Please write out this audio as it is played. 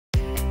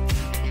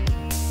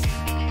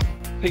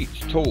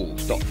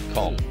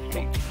Pete'sTools.com.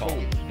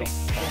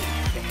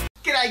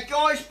 G'day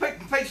guys, Pete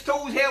from Pete's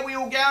Tools. How are we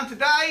all going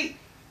today?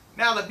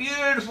 Another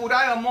beautiful day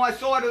on my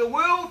side of the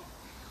world.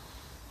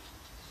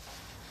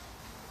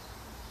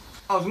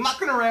 I was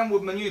mucking around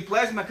with my new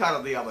plasma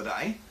cutter the other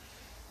day,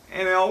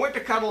 and I went to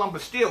cut a lump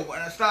of steel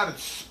and it started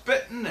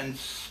spitting and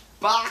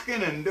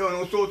sparking and doing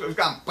all sorts. It was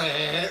going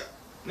bah.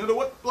 You know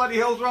what bloody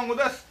hell's wrong with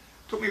this?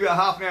 Took me about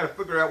half an hour to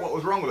figure out what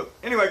was wrong with it.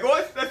 Anyway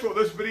guys, that's what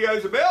this video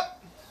is about.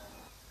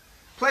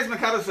 Plasma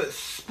cutters that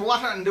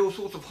splutter and do all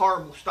sorts of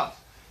horrible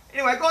stuff.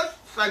 Anyway guys,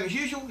 same as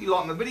usual, you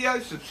like my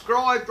videos,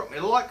 subscribe, drop me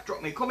a like,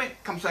 drop me a comment,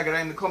 come say good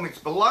day in the comments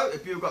below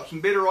if you've got some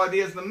better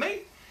ideas than me,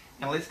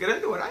 and let's get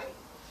into it, eh?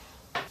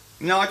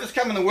 Now I just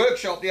come in the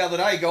workshop the other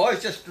day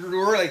guys, just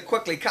really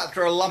quickly cut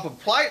through a lump of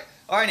plate.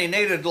 I only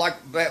needed like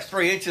about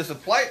 3 inches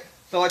of plate,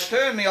 so I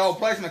turned my old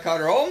plasma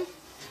cutter on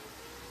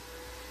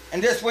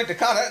and just went to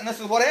cut it, and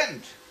this is what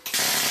happened.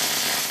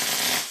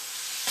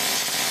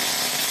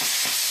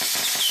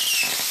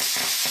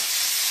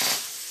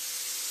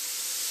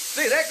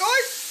 See that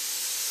guys?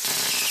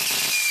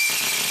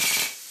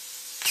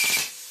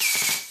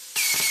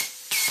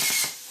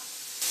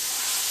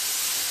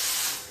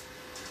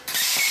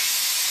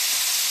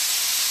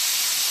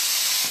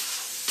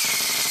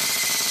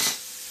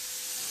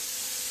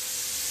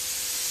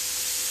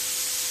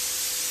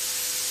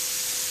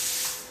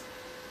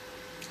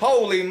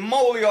 Holy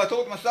moly, I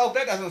thought to myself,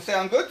 that doesn't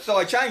sound good, so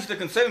I changed the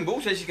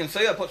consumables. As you can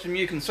see, I put some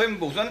new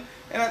consumables in,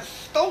 and it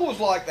still was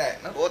like that.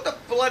 And I thought, what the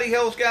bloody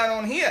hell's going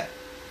on here?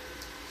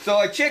 So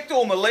I checked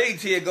all my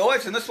leads here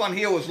guys, and this one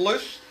here was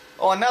loose.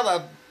 Oh,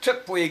 another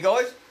tip for you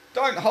guys,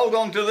 don't hold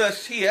on to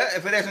this here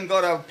if it hasn't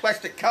got a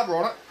plastic cover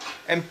on it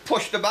and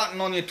push the button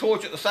on your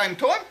torch at the same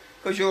time,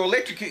 because you'll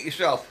electrocute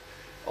yourself.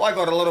 I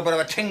got a little bit of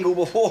a tingle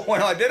before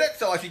when I did it,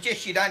 so I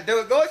suggest you don't do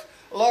it guys.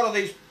 A lot of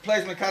these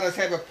plasma cutters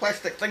have a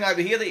plastic thing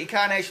over here that you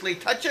can't actually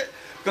touch it,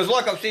 because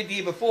like I've said to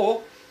you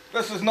before,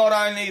 this is not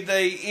only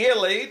the air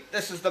lead,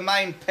 this is the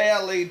main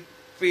power lead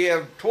for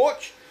your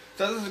torch.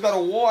 So this has got a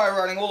wire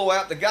running all the way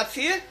up the guts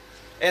here,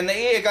 and the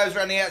air goes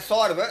around the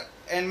outside of it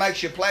and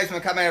makes your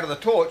plasma come out of the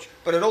torch,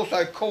 but it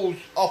also cools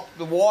off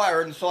the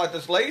wire inside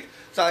this lead.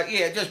 So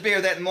yeah, just bear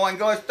that in mind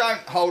guys,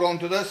 don't hold on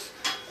to this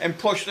and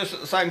push this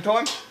at the same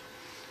time,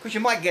 because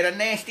you might get a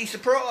nasty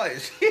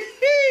surprise.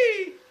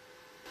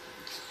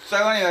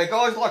 So anyway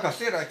guys, like I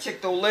said, I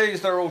checked all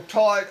these, they're all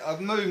tight.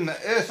 I've moved the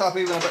earth up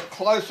even a bit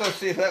closer,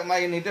 see if that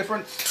made any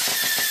difference.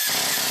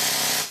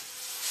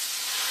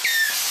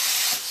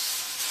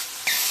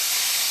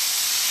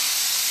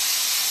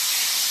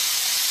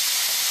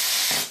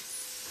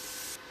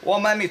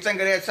 What made me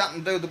think it had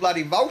something to do with the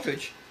bloody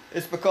voltage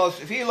is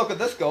because if you look at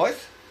this guys,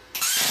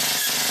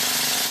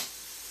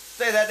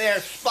 see that there,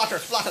 splutter,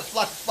 splutter,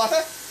 splutter,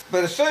 splutter.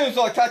 But as soon as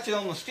I touch it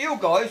on the steel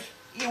guys,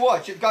 you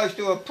watch, it goes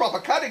to a proper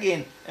cut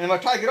again. And if I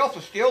take it off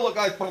the steel, it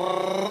goes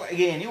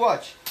again, you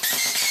watch.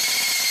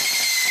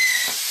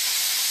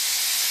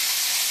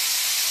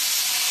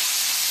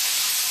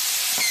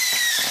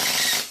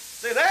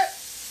 See that?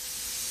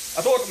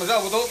 I thought to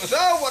myself,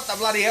 what the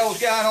bloody hell's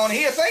going on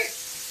here, see?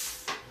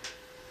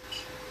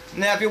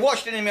 Now if you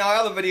watched any of my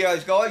other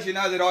videos guys, you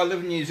know that I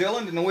live in New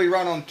Zealand and we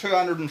run on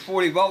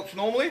 240 volts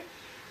normally.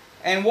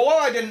 And why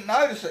I didn't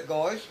notice it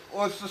guys,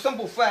 was the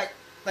simple fact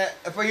that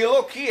if you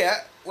look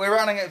here, we're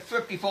running at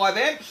 55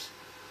 amps,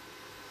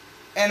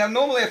 and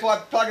normally if I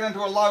plug it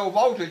into a lower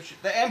voltage,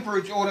 the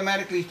amperage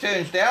automatically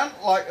turns down.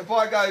 Like if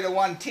I go to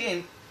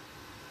 110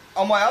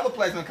 on my other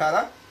plasma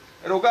cutter,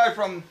 it'll go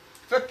from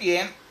 50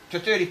 amp to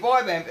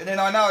 35 amp, and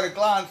then I know at a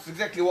glance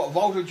exactly what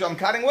voltage I'm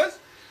cutting with.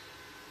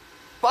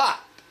 But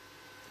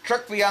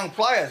trick for young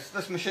players,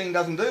 this machine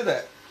doesn't do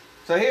that.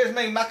 So here's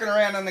me mucking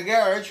around in the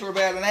garage for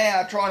about an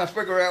hour trying to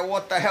figure out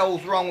what the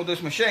hell's wrong with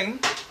this machine,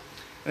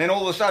 and then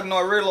all of a sudden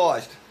I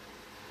realised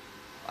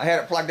I had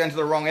it plugged into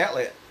the wrong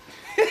outlet.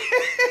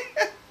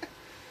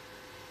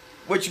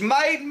 Which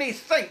made me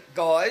think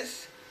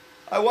guys,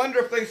 I wonder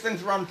if these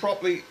things run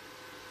properly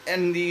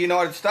in the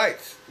United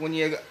States when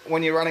you're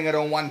running it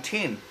on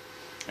 110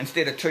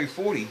 instead of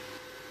 240.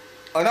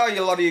 I know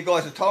a lot of you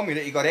guys have told me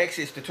that you got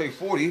access to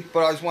 240,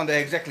 but I just wonder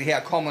exactly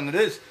how common it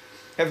is.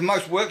 Have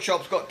most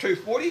workshops got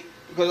 240?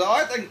 Because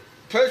I think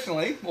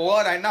personally, well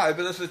I don't know,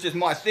 but this is just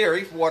my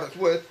theory for what it's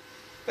worth,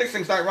 these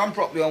things don't run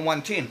properly on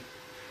 110.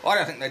 I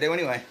don't think they do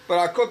anyway, but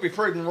I could be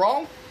proven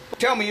wrong.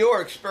 Tell me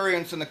your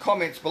experience in the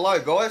comments below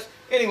guys.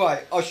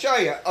 Anyway, I'll show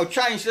you. I'll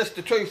change this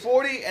to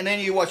 240 and then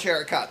you watch how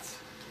it cuts.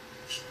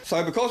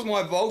 So because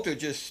my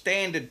voltage is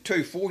standard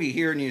 240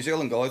 here in New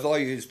Zealand guys, I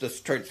use this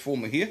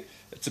transformer here.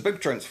 It's a big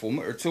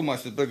transformer, it's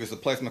almost as big as the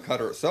plasma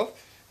cutter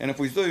itself. And if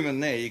we zoom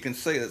in there, you can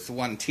see that's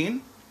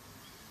 110.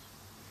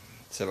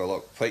 Let's have a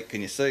look, Pete,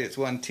 can you see it's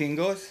 110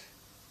 guys?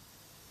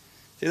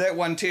 See that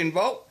 110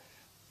 volt?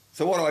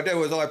 So what I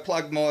do is I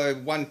plug my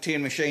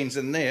 110 machines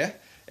in there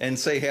and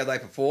see how they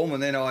perform,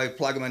 and then I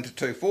plug them into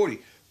 240.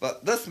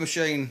 But this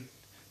machine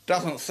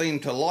doesn't seem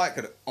to like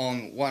it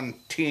on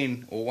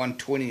 110 or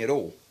 120 at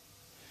all.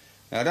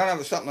 Now I don't know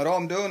if it's something that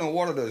I'm doing or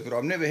what it is, but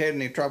I've never had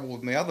any trouble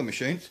with my other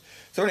machines.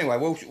 So anyway,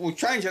 we'll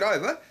change it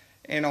over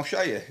and I'll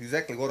show you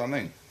exactly what I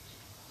mean.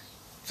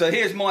 So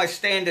here's my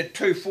standard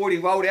 240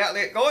 volt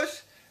outlet,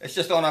 guys. It's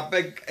just on a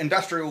big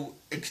industrial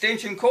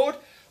extension cord,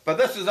 but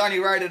this is only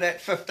rated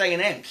at 15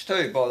 amps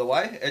too, by the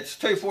way. It's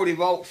 240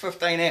 volt,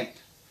 15 amp.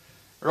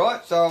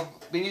 Right, so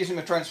I've been using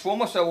the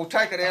transformer, so we'll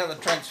take it out of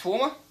the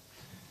transformer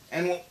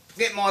and we'll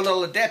get my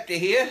little adapter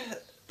here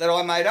that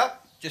I made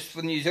up just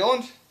for New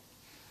Zealand,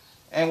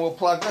 and we'll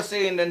plug this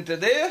end into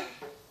there.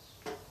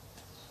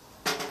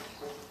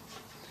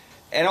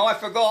 And I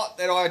forgot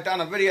that I had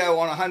done a video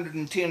on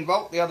 110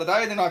 volt the other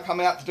day, then I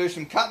come out to do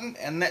some cutting,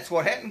 and that's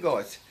what happened,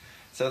 guys.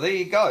 So there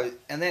you go.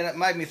 And then it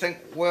made me think,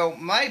 well,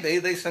 maybe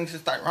these things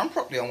just don't run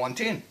properly on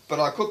 110, but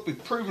I could be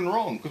proven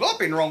wrong, because I've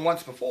been wrong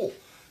once before.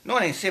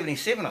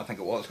 1977 I think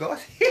it was, guys.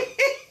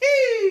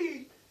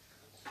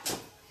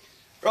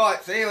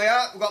 Right, so here we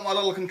are. We've got my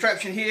little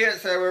contraption here,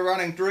 so we're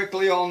running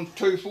directly on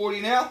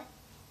 240 now.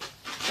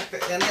 Chuck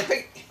that down there,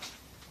 Pete.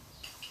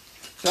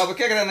 So we're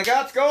kicking in the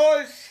guts,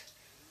 guys.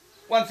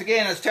 Once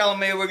again, it's telling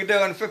me we're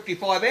doing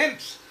 55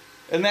 amps,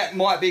 and that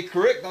might be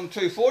correct on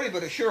 240,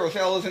 but it sure as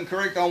hell isn't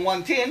correct on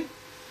 110.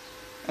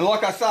 And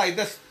like I say,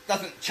 this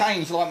doesn't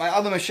change like my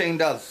other machine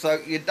does, so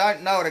you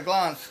don't know at a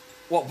glance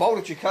what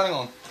voltage you're cutting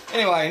on.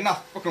 Anyway,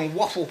 enough fucking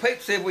waffle,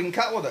 Pete. See if we can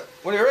cut with it.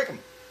 What do you reckon?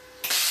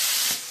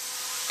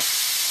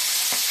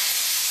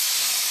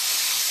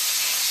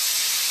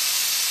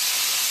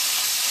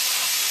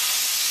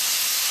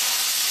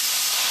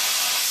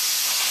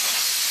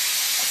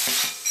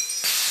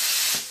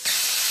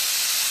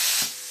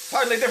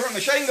 Totally different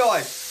machine,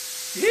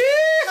 guys.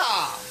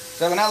 Yeah.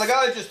 So have another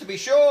go just to be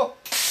sure.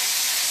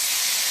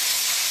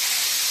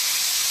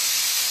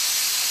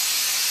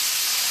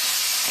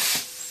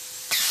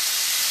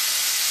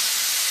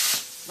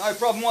 No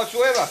problem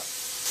whatsoever.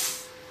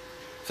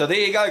 So there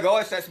you go,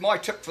 guys. That's my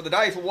tip for the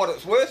day for what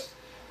it's worth.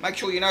 Make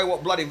sure you know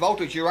what bloody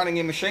voltage you're running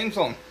your machines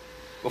on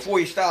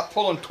before you start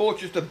pulling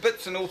torches to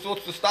bits and all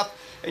sorts of stuff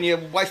and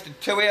you've wasted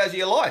 2 hours of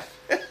your life.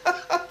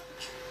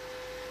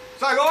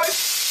 So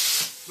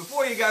guys,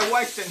 before you go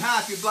wasting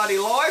half your bloody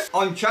life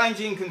on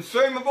changing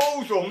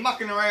consumables or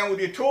mucking around with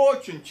your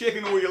torch and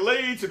checking all your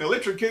leads and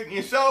electrocuting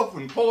yourself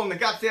and pulling the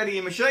guts out of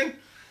your machine,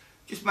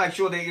 just make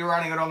sure that you're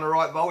running it on the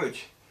right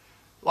voltage.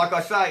 Like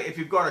I say, if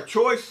you've got a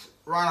choice,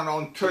 run it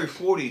on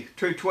 240,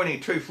 220,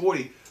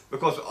 240,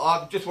 because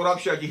just what I've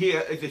showed you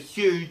here is a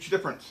huge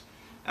difference.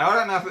 And I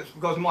don't know if it's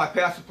because my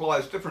power supply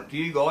is different to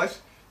you guys.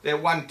 They're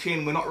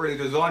 110, we're not really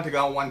designed to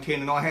go on 110,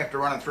 and I have to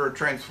run it through a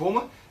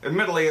transformer.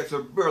 Admittedly, it's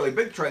a really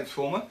big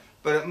transformer,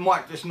 but it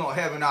might just not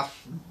have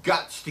enough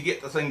guts to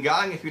get the thing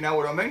going, if you know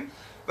what I mean.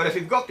 But if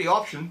you've got the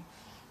option,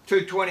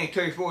 220,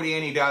 240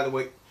 any day of the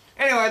week.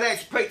 Anyway,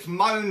 that's Pete's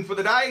moan for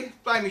the day.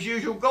 Same as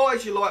usual,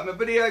 guys. You like my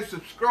videos,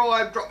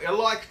 subscribe, drop me a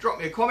like, drop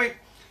me a comment.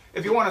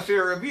 If you want to see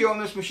a review on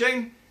this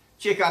machine,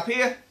 check up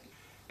here.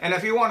 And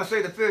if you want to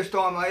see the first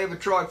time I ever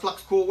tried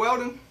flux core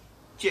welding,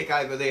 check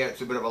over there.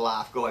 It's a bit of a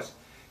laugh, guys.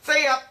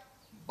 See ya.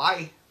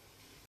 Bye.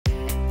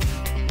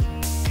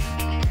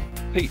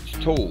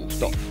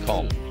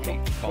 Pete'sTools.com